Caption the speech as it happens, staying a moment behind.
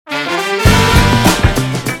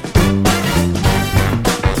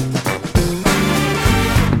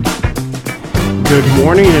Good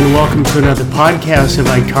morning and welcome to another podcast of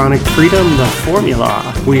Iconic Freedom, The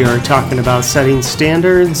Formula. We are talking about setting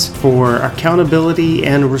standards for accountability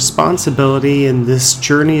and responsibility in this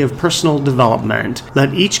journey of personal development.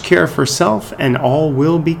 Let each care for self and all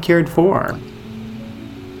will be cared for.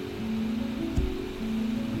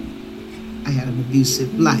 I had an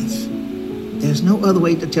abusive life. There's no other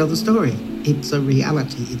way to tell the story. It's a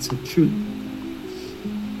reality. It's a truth.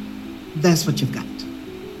 That's what you've got.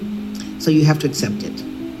 So you have to accept it.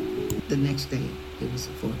 The next day, it was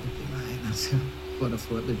the 4th of July, and I said, for the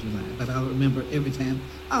 4th of July. But I'll remember every time,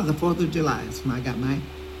 the 4th of July is when I got my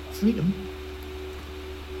freedom.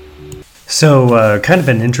 So, kind of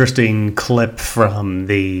an interesting clip from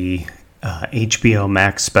the HBO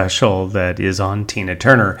Max special that is on Tina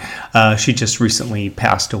Turner. She just recently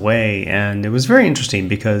passed away, and it was very interesting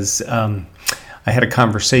because I had a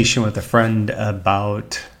conversation with a friend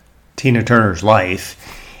about Tina Turner's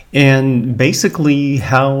life. And basically,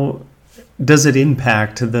 how does it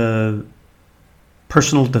impact the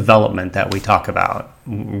personal development that we talk about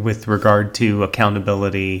with regard to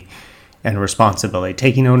accountability and responsibility,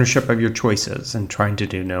 taking ownership of your choices and trying to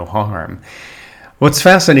do no harm? What's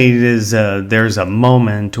fascinating is there's a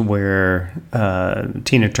moment where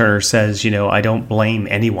Tina Turner says, I don't blame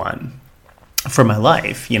anyone for my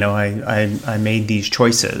life. I made these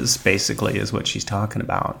choices, basically, is what she's talking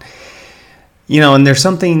about. And there's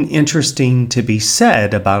something interesting to be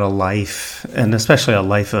said about a life, and especially a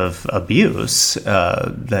life of abuse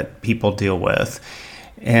that people deal with.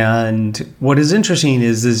 And what is interesting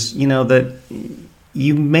is that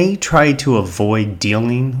you may try to avoid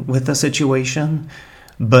dealing with a situation,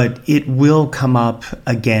 but it will come up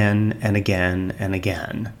again and again and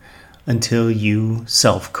again until you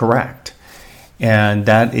self-correct. And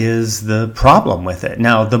that is the problem with it.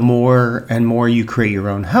 Now, the more and more you create your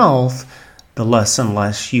own health, the less and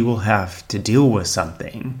less you will have to deal with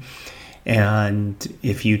something. And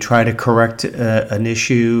if you try to correct an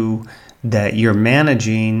issue that you're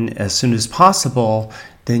managing as soon as possible,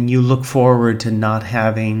 then you look forward to not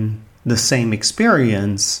having the same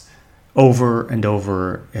experience over and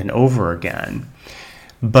over and over again.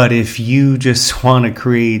 But if you just want to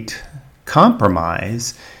create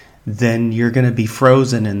compromise, then you're going to be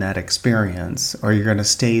frozen in that experience, or you're going to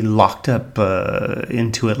stay locked up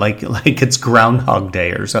into it like it's Groundhog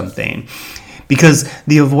Day or something. Because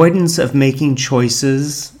the avoidance of making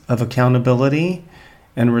choices of accountability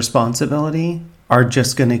and responsibility are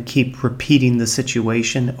just going to keep repeating the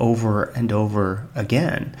situation over and over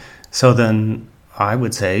again. So then I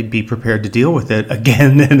would say be prepared to deal with it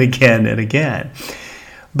again and again and again.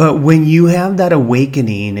 But when you have that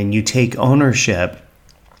awakening and you take ownership,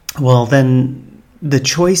 well, then the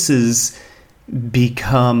choices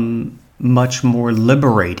become much more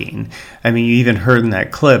liberating. I mean, you even heard in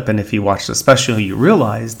that clip, and if you watch the special, you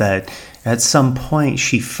realize that at some point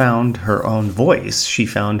she found her own voice. She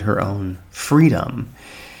found her own freedom.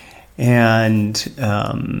 And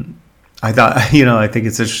I thought, I think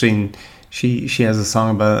it's interesting. She has a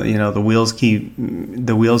song about, the wheels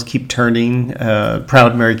keep turning.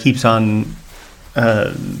 Proud Mary keeps on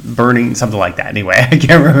burning, something like that. Anyway, I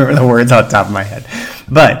can't remember the words off the top of my head,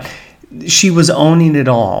 but she was owning it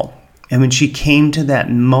all. And when she came to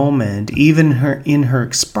that moment, even in her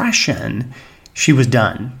expression, she was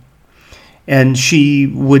done. And she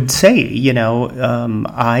would say,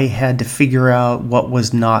 I had to figure out what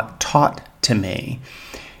was not taught to me.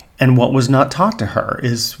 And what was not taught to her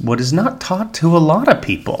is what is not taught to a lot of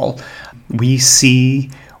people. We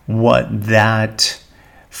see what that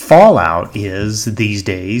fallout is these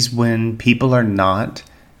days when people are not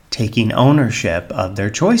taking ownership of their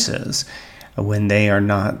choices, when they are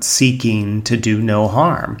not seeking to do no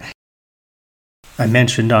harm. I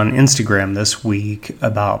mentioned on Instagram this week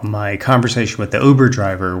about my conversation with the Uber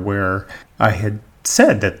driver where I had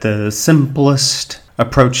said that the simplest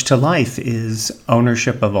approach to life is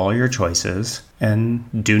ownership of all your choices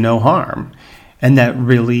and do no harm. And that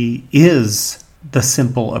really is the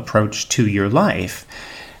simple approach to your life.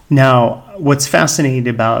 Now, what's fascinating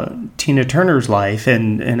about Tina Turner's life,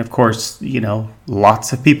 and of course,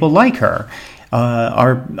 lots of people like her,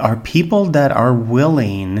 are people that are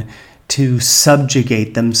willing to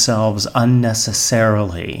subjugate themselves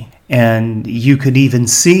unnecessarily. And you could even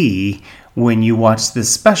see when you watch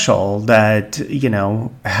this special that,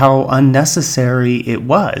 how unnecessary it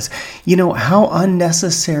was. How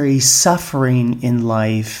unnecessary suffering in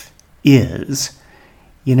life is.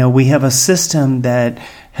 We have a system that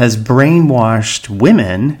has brainwashed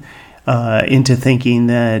women into thinking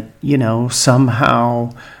that,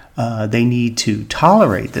 somehow they need to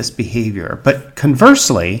tolerate this behavior. But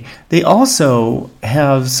conversely, they also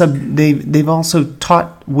have they've also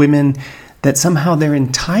taught women that somehow they're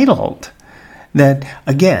entitled. That,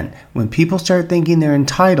 again, when people start thinking they're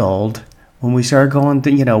entitled, when we start going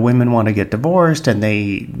to, women want to get divorced and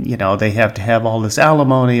they have to have all this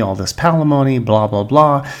alimony, all this palimony, blah, blah,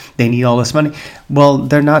 blah. They need all this money. Well,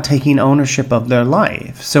 they're not taking ownership of their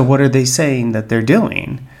life. So what are they saying that they're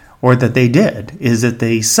doing, or that they did, is that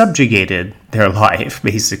they subjugated their life,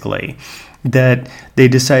 basically. That they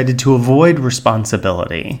decided to avoid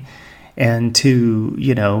responsibility and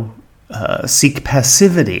to, seek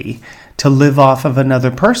passivity, to live off of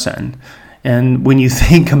another person. And when you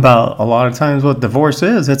think about a lot of times what divorce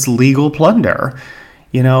is, it's legal plunder.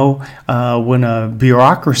 When a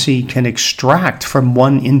bureaucracy can extract from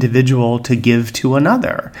one individual to give to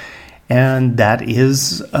another. And that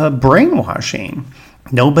is brainwashing.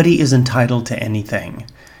 Nobody is entitled to anything.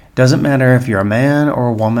 Doesn't matter if you're a man or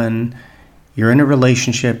a woman, you're in a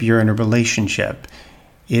relationship,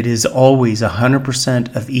 It is always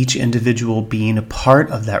 100% of each individual being a part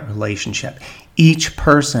of that relationship. Each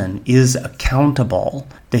person is accountable.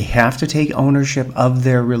 They have to take ownership of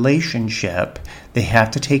their relationship. They have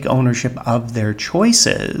to take ownership of their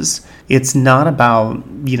choices. It's not about,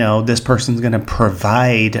 this person's going to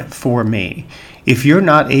provide for me. If you're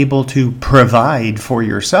not able to provide for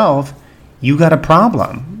yourself, you got a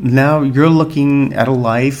problem. Now you're looking at a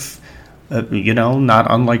life, not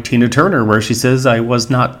unlike Tina Turner, where she says, I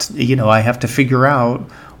have to figure out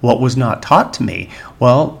what was not taught to me.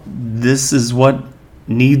 Well, this is what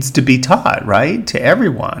needs to be taught, right, to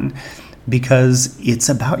everyone, because it's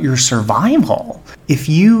about your survival. If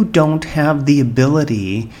you don't have the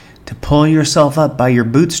ability to pull yourself up by your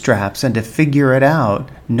bootstraps and to figure it out,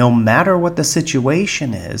 no matter what the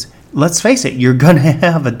situation is, let's face it, you're going to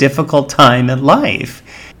have a difficult time in life.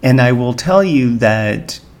 And I will tell you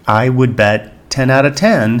that I would bet 10 out of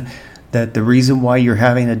 10 that the reason why you're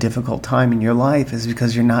having a difficult time in your life is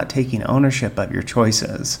because you're not taking ownership of your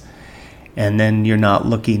choices. And then you're not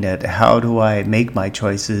looking at, how do I make my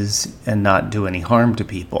choices and not do any harm to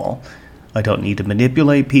people? I don't need to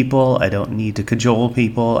manipulate people. I don't need to cajole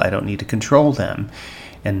people. I don't need to control them.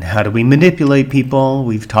 And how do we manipulate people?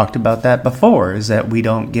 We've talked about that before, is that we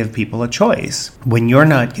don't give people a choice. When you're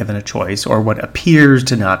not given a choice, or what appears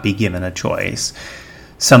to not be given a choice,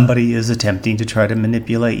 somebody is attempting to try to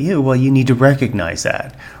manipulate you. Well, you need to recognize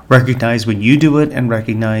that. Recognize when you do it and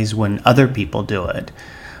recognize when other people do it.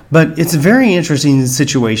 But it's a very interesting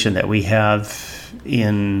situation that we have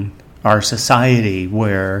in our society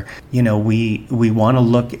where, we want to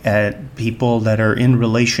look at people that are in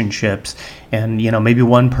relationships and, maybe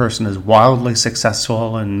one person is wildly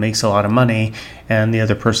successful and makes a lot of money and the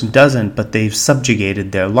other person doesn't, but they've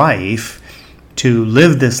subjugated their life to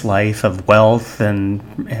live this life of wealth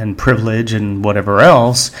and privilege and whatever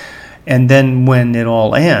else. And then when it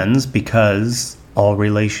all ends, because all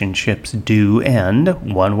relationships do end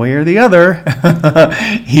one way or the other,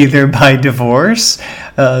 either by divorce,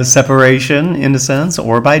 separation in a sense,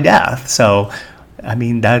 or by death. So,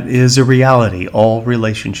 that is a reality. All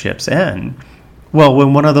relationships end. Well,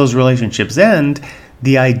 when one of those relationships end,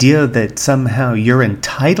 the idea that somehow you're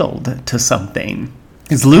entitled to something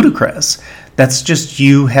is ludicrous. That's just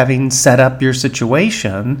you having set up your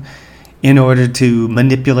situation in order to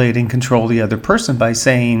manipulate and control the other person by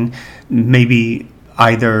saying, maybe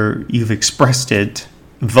either you've expressed it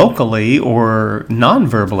vocally or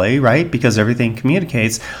non-verbally, right? Because everything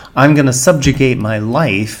communicates. I'm going to subjugate my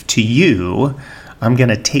life to you. I'm going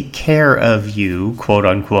to take care of you, quote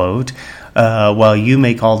unquote, while you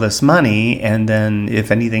make all this money. And then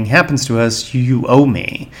if anything happens to us, you owe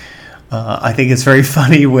me. I think it's very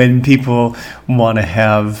funny when people want to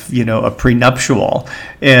have, a prenuptial.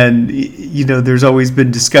 And, there's always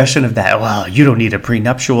been discussion of that. Well, you don't need a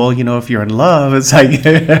prenuptial, if you're in love. It's like,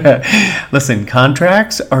 listen,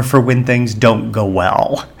 contracts are for when things don't go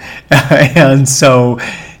well. And so,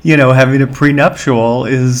 having a prenuptial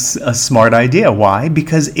is a smart idea. Why?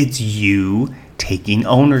 Because it's you taking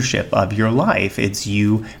ownership of your life. It's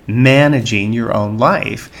you managing your own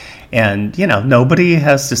life. And, nobody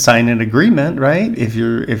has to sign an agreement, right? If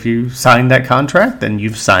you sign that contract, then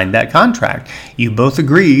you've signed that contract. You both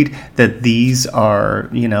agreed that these are,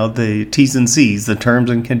 the T's and C's, the terms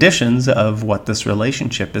and conditions of what this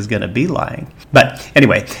relationship is going to be like. But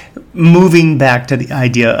anyway, moving back to the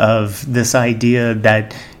idea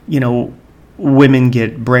that, women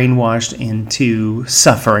get brainwashed into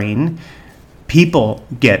suffering. People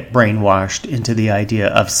get brainwashed into the idea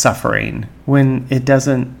of suffering when it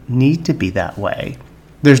doesn't need to be that way.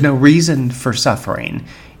 There's no reason for suffering.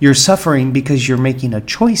 You're suffering because you're making a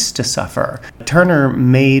choice to suffer. Turner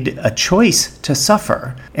made a choice to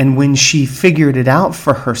suffer. And when she figured it out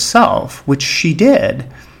for herself, which she did,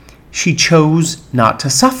 she chose not to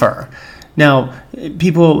suffer. Now,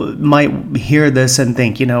 people might hear this and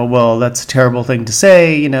think, well, that's a terrible thing to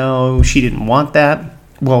say. She didn't want that.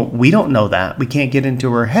 Well, we don't know that. We can't get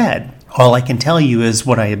into her head. All I can tell you is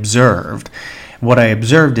what I observed. What I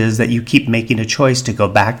observed is that you keep making a choice to go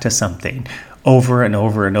back to something over and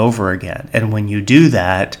over and over again. And when you do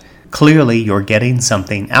that, clearly you're getting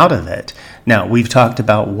something out of it. Now, we've talked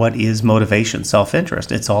about what is motivation,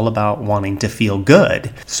 self-interest. It's all about wanting to feel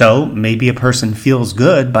good. So maybe a person feels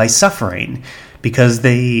good by suffering because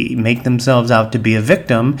they make themselves out to be a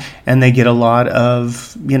victim and they get a lot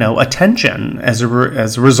of, attention as a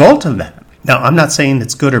result of that. Now, I'm not saying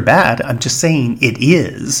it's good or bad. I'm just saying it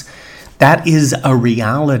is. That is a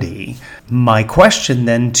reality. My question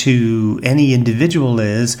then to any individual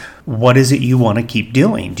is, what is it you want to keep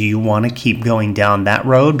doing? Do you want to keep going down that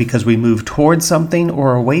road because we move towards something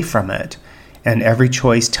or away from it? And every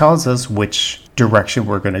choice tells us which direction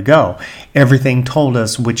we're going to go. Everything told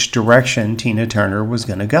us which direction Tina Turner was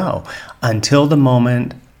going to go until the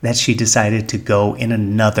moment that she decided to go in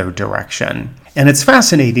another direction. And it's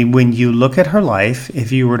fascinating when you look at her life,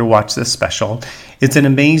 if you were to watch this special, it's an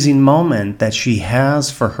amazing moment that she has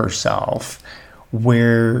for herself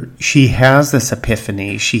where she has this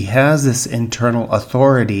epiphany, she has this internal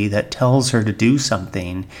authority that tells her to do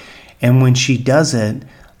something. And when she does it,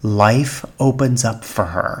 life opens up for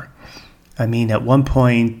her. I mean, at one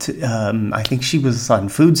point, I think she was on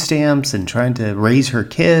food stamps and trying to raise her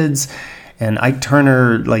kids. And Ike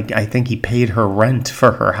Turner, I think he paid her rent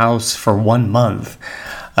for her house for 1 month,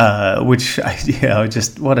 which,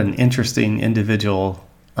 just what an interesting individual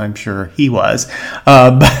I'm sure he was.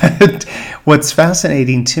 But what's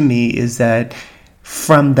fascinating to me is that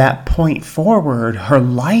from that point forward, her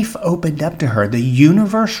life opened up to her. The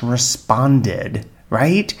universe responded,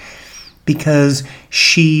 right? Because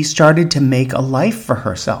she started to make a life for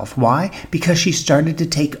herself. Why? Because she started to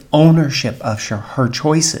take ownership of her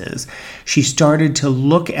choices. She started to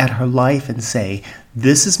look at her life and say,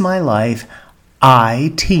 this is my life.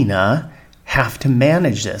 I, Tina, have to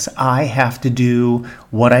manage this. I have to do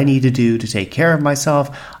what I need to do to take care of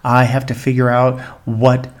myself. I have to figure out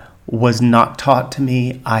what was not taught to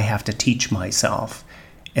me. I have to teach myself.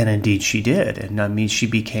 And indeed she did. And she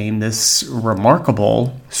became this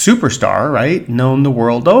remarkable superstar, right? Known the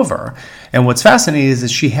world over. And what's fascinating is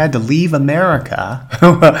that she had to leave America.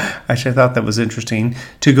 Actually, I thought that was interesting,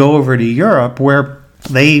 to go over to Europe where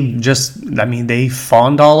they they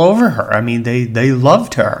fawned all over her. They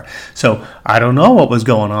loved her. So I don't know what was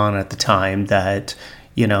going on at the time that,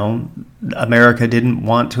 America didn't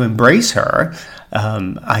want to embrace her.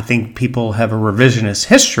 I think people have a revisionist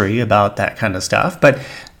history about that kind of stuff, but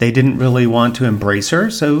they didn't really want to embrace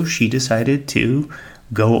her, so she decided to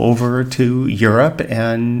go over to Europe,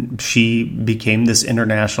 and she became this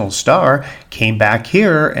international star, came back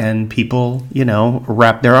here, and people,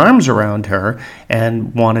 wrapped their arms around her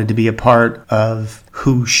and wanted to be a part of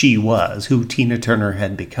who she was, who Tina Turner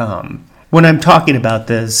had become. When I'm talking about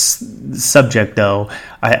this subject, though,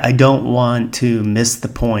 I don't want to miss the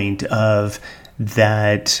point of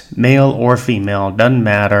that male or female, doesn't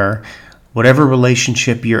matter. Whatever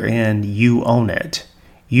relationship you're in, you own it.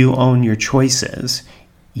 You own your choices.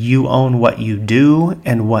 You own what you do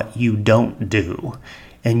and what you don't do.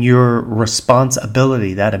 And your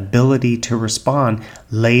responsibility, that ability to respond,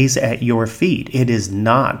 lays at your feet. It is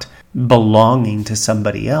not belonging to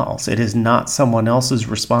somebody else. It is not someone else's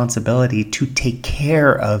responsibility to take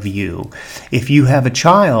care of you. If you have a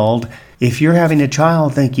child, if you're having a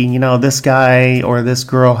child thinking, this guy or this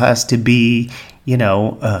girl has to be,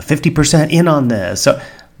 50% in on this. So,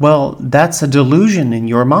 well, that's a delusion in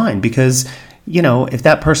your mind because, if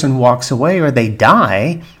that person walks away or they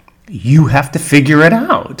die, you have to figure it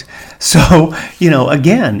out. So,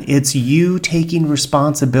 again, it's you taking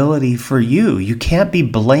responsibility for you. You can't be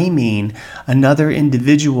blaming another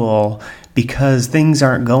individual because things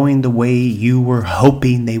aren't going the way you were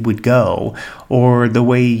hoping they would go, or the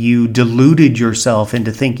way you deluded yourself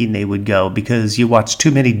into thinking they would go because you watch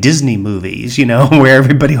too many Disney movies, where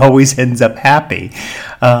everybody always ends up happy.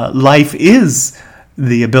 Life is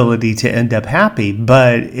the ability to end up happy,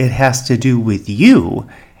 but it has to do with you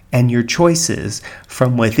and your choices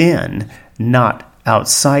from within, not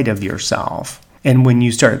outside of yourself. And when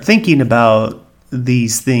you start thinking about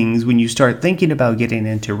these things, when you start thinking about getting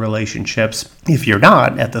into relationships, if you're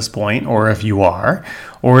not at this point, or if you are,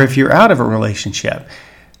 or if you're out of a relationship,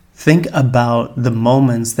 think about the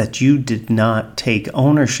moments that you did not take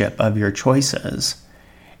ownership of your choices.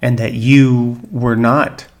 and that you were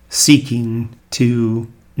not seeking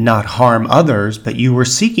to not harm others, but you were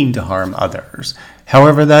seeking to harm others.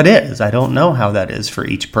 However that is, I don't know how that is for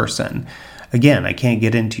each person. Again, I can't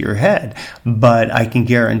get into your head, but I can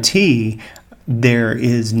guarantee there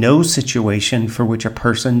is no situation for which a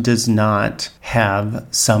person does not have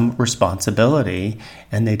some responsibility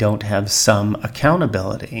and they don't have some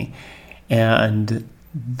accountability. And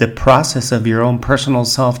the process of your own personal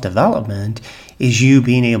self-development is you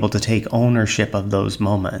being able to take ownership of those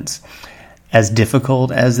moments, as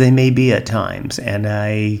difficult as they may be at times. And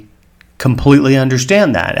I completely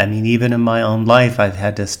understand that. I mean, even in my own life, I've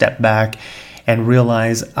had to step back and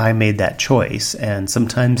realize I made that choice. And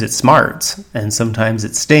sometimes it smarts and sometimes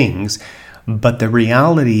it stings. But the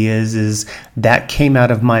reality is that came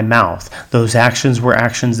out of my mouth. Those actions were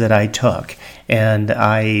actions that I took. And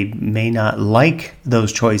I may not like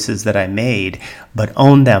those choices that I made, but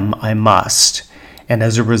own them I must. And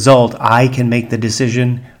as a result, I can make the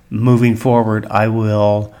decision moving forward. I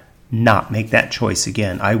will not make that choice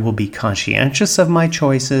again. I will be conscientious of my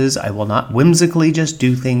choices. I will not whimsically just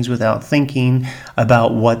do things without thinking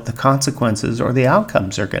about what the consequences or the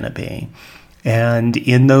outcomes are going to be. And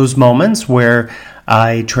in those moments where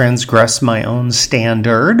I transgress my own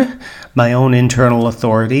standard, my own internal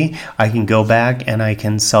authority, I can go back and I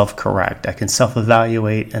can self-correct. I can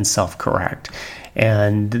self-evaluate and self-correct.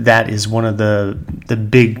 And that is one of the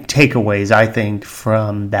big takeaways, I think,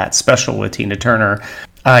 from that special with Tina Turner.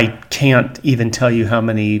 I can't even tell you how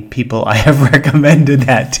many people I have recommended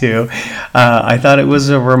that to. I thought it was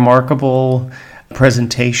a remarkable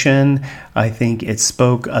presentation. I think it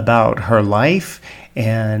spoke about her life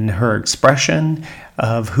and her expression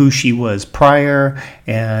of who she was prior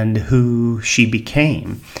and who she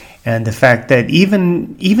became. And the fact that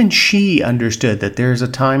even she understood that there's a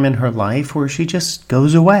time in her life where she just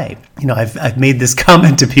goes away. You know, I've made this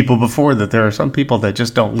comment to people before that there are some people that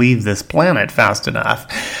just don't leave this planet fast enough.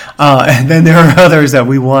 And then there are others that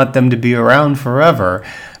we want them to be around forever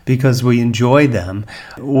because we enjoy them.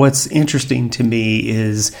 What's interesting to me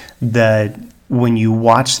is that when you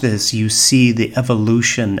watch this, you see the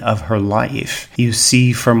evolution of her life. You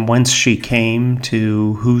see from whence she came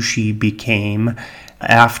to who she became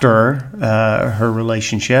after her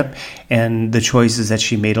relationship and the choices that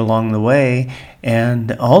she made along the way.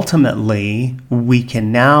 And ultimately, we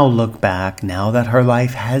can now look back, now that her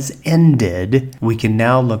life has ended, we can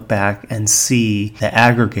now look back and see the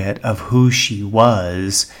aggregate of who she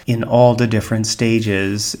was in all the different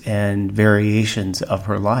stages and variations of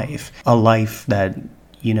her life. A life that,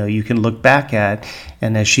 you know, you can look back at,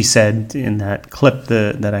 and as she said in that clip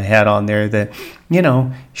that I had on there, that, you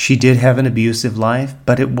know, she did have an abusive life,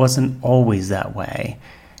 but it wasn't always that way.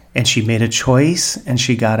 And she made a choice, and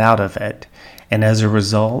she got out of it. And as a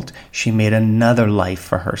result, she made another life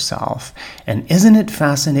for herself. And isn't it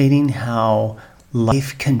fascinating how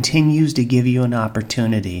life continues to give you an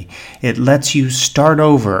opportunity? It lets you start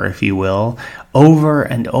over, if you will, over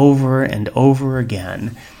and over and over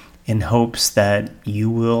again, in hopes that you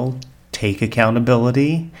will take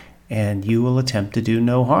accountability and you will attempt to do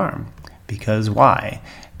no harm. Because why?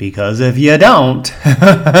 Because if you don't,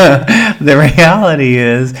 the reality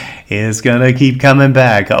is it's going to keep coming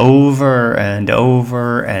back over and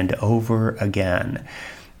over and over again.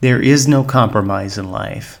 There is no compromise in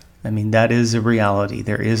life. I mean, that is a reality.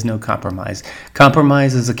 There is no compromise.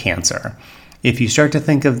 Compromise is a cancer. If you start to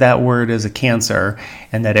think of that word as a cancer,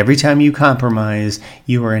 and that every time you compromise,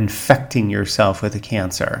 you are infecting yourself with a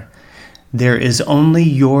cancer, there is only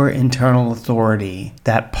your internal authority,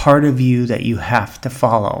 that part of you that you have to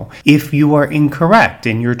follow. If you are incorrect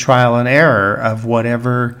in your trial and error of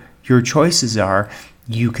whatever your choices are,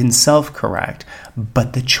 you can self-correct.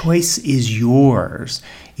 But the choice is yours.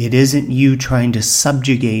 It isn't you trying to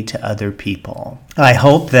subjugate to other people. I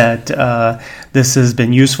hope that this has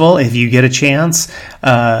been useful. If you get a chance,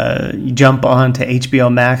 jump on to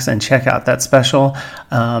HBO Max and check out that special.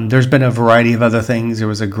 There's been a variety of other things. There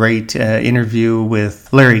was a great interview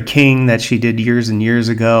with Larry King that she did years and years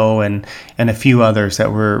ago, and a few others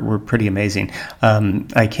that were pretty amazing.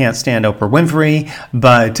 I can't stand Oprah Winfrey,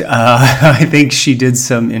 but I think she did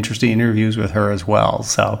some interesting interviews with her as well.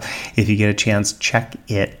 So if you get a chance, check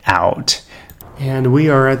it out. And we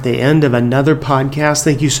are at the end of another podcast.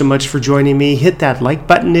 Thank you so much for joining me. Hit that like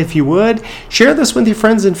button if you would. Share this with your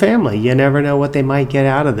friends and family. You never know what they might get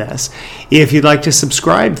out of this. If you'd like to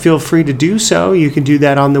subscribe, feel free to do so. You can do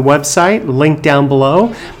that on the website, link down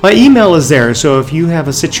below. My email is there, so if you have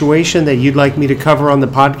a situation that you'd like me to cover on the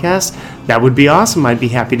podcast, that would be awesome. I'd be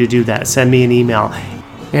happy to do that. Send me an email.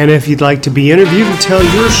 And if you'd like to be interviewed and tell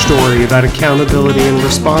your story about accountability and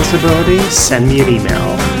responsibility, send me an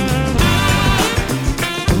email.